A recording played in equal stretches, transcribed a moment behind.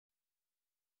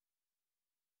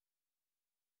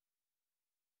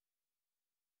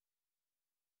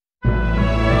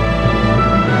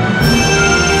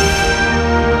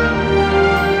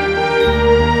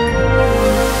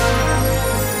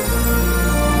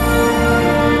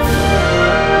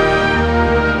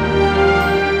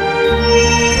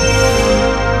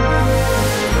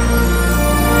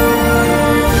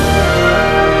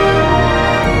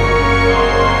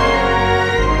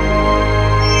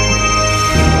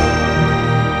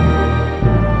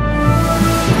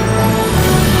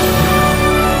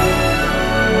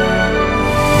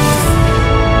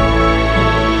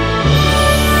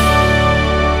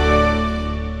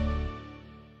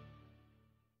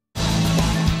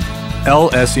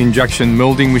LS injection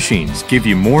molding machines give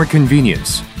you more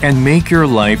convenience and make your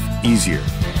life easier.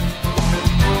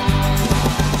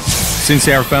 Since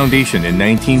our foundation in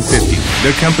 1950,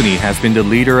 the company has been the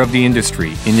leader of the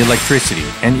industry in electricity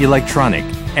and electronic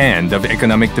and of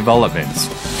economic developments,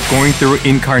 going through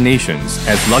incarnations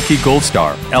as Lucky Gold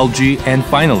Star, LG, and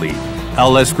finally,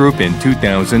 LS Group in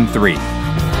 2003.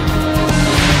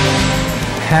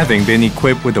 Having been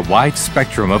equipped with a wide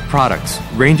spectrum of products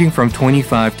ranging from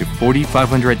 25 to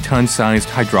 4,500 ton sized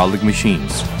hydraulic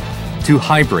machines to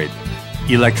hybrid,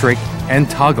 electric, and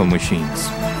toggle machines.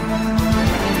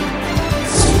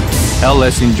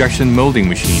 LS injection molding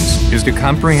machines is the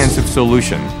comprehensive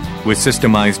solution with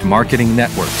systemized marketing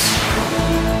networks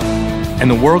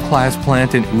and a world-class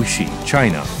plant in Wuxi,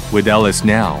 China, with LS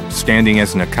now standing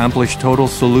as an accomplished total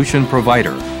solution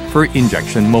provider for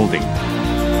injection molding.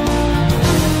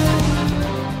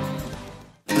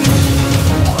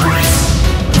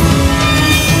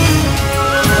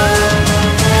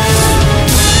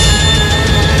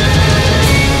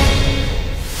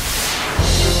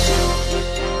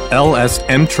 LS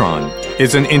Mtron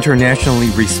is an internationally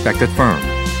respected firm,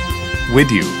 with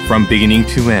you from beginning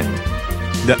to end.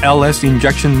 The LS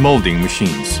injection molding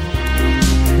machines.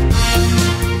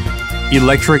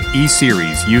 Electric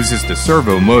E-Series uses the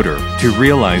servo motor to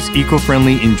realize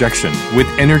eco-friendly injection with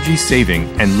energy saving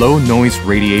and low noise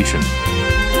radiation.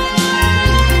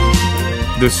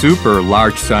 The super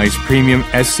large size premium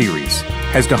S-Series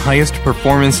has the highest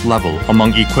performance level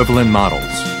among equivalent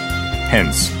models.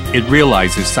 Hence, it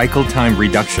realizes cycle time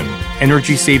reduction,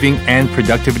 energy saving, and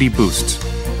productivity boosts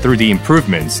through the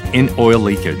improvements in oil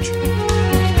leakage.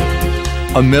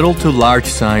 A middle to large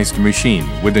sized machine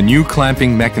with a new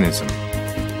clamping mechanism.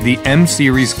 The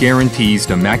M-Series guarantees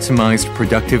the maximized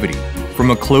productivity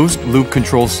from a closed loop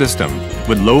control system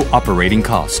with low operating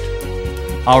cost.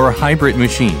 Our hybrid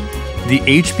machine, the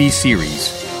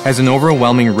HB-Series, has an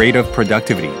overwhelming rate of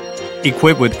productivity,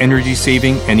 equipped with energy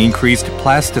saving and increased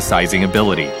plasticizing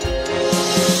ability.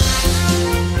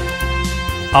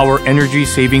 Our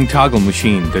energy-saving toggle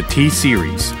machine, the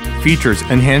T-Series, features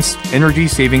enhanced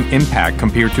energy-saving impact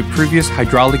compared to previous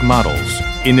hydraulic models.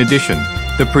 In addition,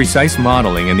 the precise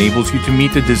modeling enables you to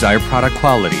meet the desired product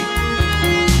quality.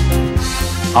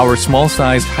 Our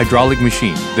small-sized hydraulic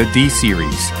machine, the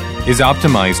D-Series, is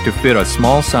optimized to fit a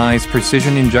small-sized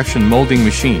precision injection molding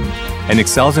machine and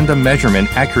excels in the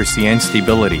measurement accuracy and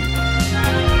stability.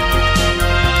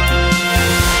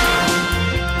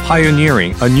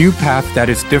 Pioneering a new path that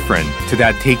is different to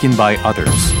that taken by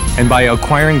others, and by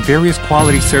acquiring various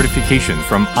quality certifications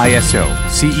from ISO,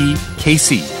 CE,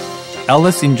 KC,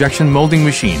 LS injection molding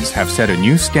machines have set a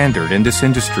new standard in this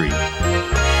industry.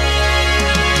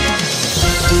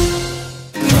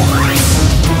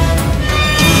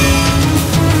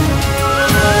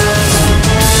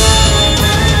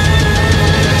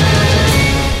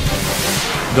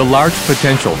 The large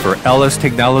potential for LS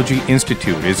Technology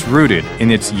Institute is rooted in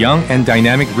its young and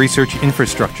dynamic research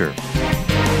infrastructure.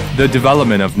 The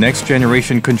development of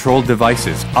next-generation control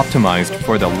devices optimized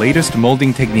for the latest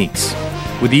molding techniques,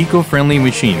 with eco-friendly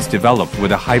machines developed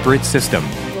with a hybrid system,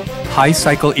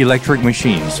 high-cycle electric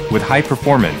machines with high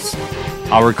performance.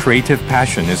 Our creative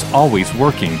passion is always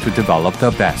working to develop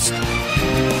the best.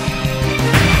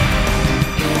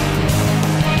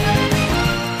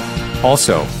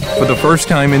 Also, for the first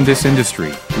time in this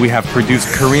industry, we have produced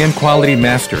Korean quality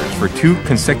masters for 2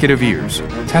 consecutive years,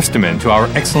 testament to our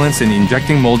excellence in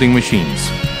injecting molding machines.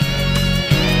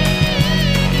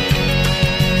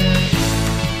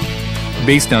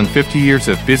 Based on 50 years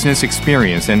of business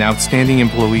experience and outstanding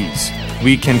employees,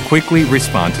 we can quickly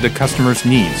respond to the customer's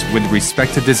needs with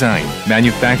respect to design,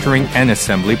 manufacturing, and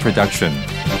assembly production.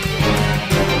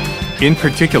 In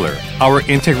particular, our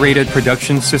integrated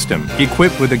production system,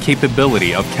 equipped with the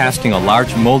capability of casting a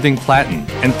large molding platen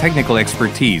and technical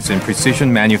expertise in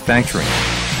precision manufacturing,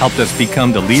 helped us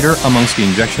become the leader amongst the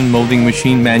injection molding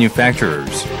machine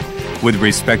manufacturers, with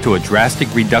respect to a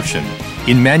drastic reduction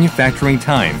in manufacturing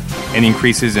time and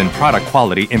increases in product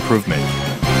quality improvement.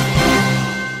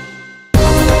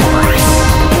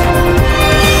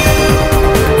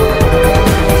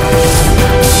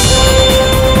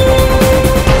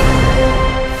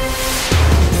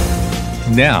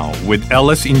 Now, with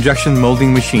LS injection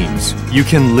molding machines, you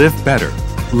can live better,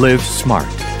 live smart.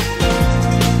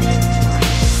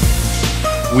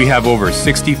 We have over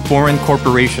 60 foreign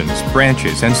corporations,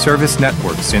 branches, and service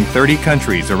networks in 30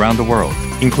 countries around the world,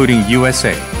 including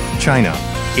USA, China,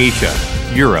 Asia,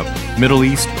 Europe, Middle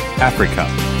East, Africa.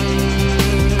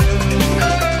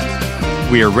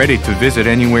 We are ready to visit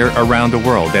anywhere around the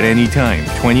world at any time,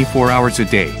 24 hours a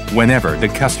day, whenever the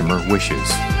customer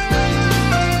wishes.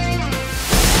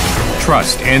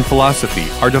 Trust and philosophy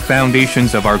are the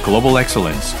foundations of our global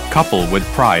excellence, coupled with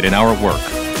pride in our work.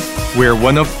 We're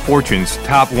one of Fortune's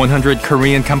top 100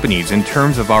 Korean companies in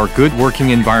terms of our good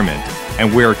working environment,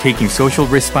 and we're taking social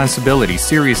responsibility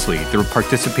seriously through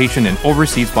participation in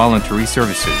overseas voluntary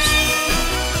services.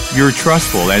 Your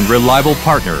trustful and reliable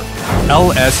partner,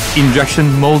 LS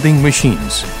Injection Molding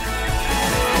Machines.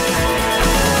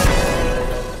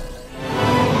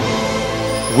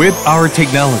 With our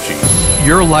technology,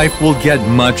 your life will get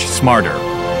much smarter.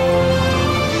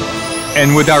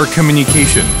 And with our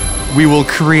communication, we will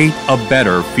create a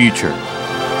better future.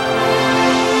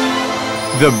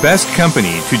 The best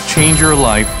company to change your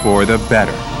life for the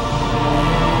better.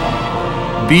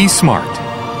 Be smart.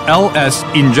 LS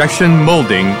Injection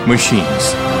Molding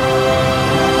Machines.